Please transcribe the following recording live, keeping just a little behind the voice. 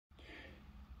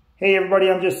Hey everybody,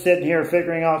 I'm just sitting here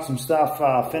figuring out some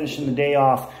stuff, finishing the day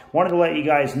off. Wanted to let you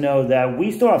guys know that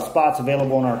we still have spots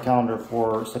available on our calendar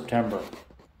for September,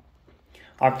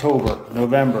 October,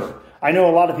 November. I know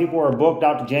a lot of people are booked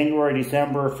out to January,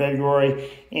 December,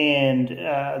 February, and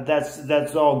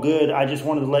that's all good. I just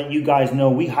wanted to let you guys know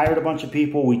we hired a bunch of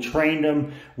people, we trained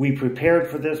them, we prepared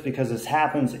for this because this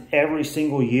happens every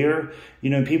single year. You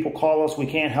know, people call us, we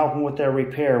can't help them with their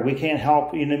repair. We can't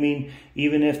help, you know what I mean,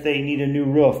 even if they need a new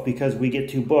roof because we get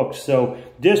too booked. So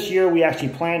this year we actually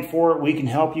planned for it. We can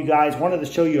help you guys. Wanted to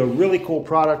show you a really cool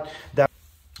product that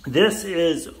this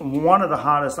is one of the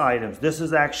hottest items. This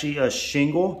is actually a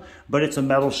shingle, but it's a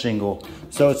metal shingle.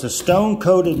 So it's a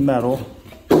stone-coated metal.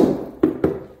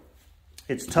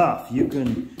 It's tough. You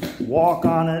can walk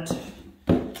on it.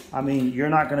 I mean, you're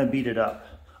not going to beat it up.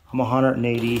 I'm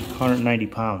 180, 190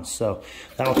 pounds, so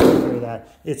that'll take care of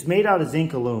that. It's made out of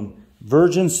Zinc-Alume,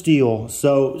 virgin steel.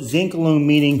 So Zinc-Alume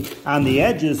meaning on the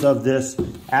edges of this,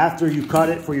 after you cut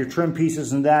it for your trim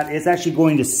pieces and that, it's actually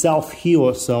going to self-heal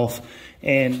itself.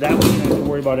 And that way you don't have to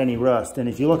worry about any rust. And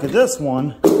if you look at this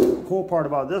one, the cool part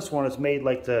about this one, it's made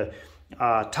like the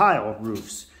tile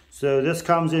roofs. So this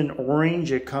comes in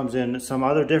orange, it comes in some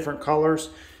other different colors.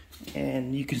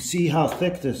 And you can see how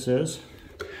thick this is.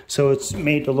 So it's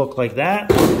made to look like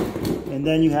that. And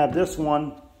then you have this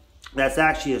one, that's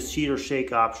actually a cedar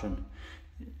shake option.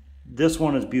 This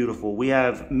one is beautiful. We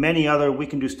have many other, we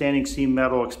can do standing seam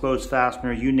metal, exposed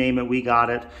fastener, you name it, we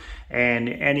got it.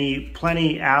 And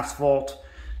plenty asphalt,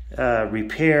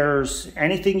 repairs,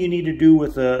 anything you need to do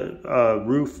with a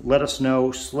roof, let us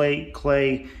know. Slate,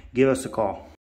 clay, give us a call.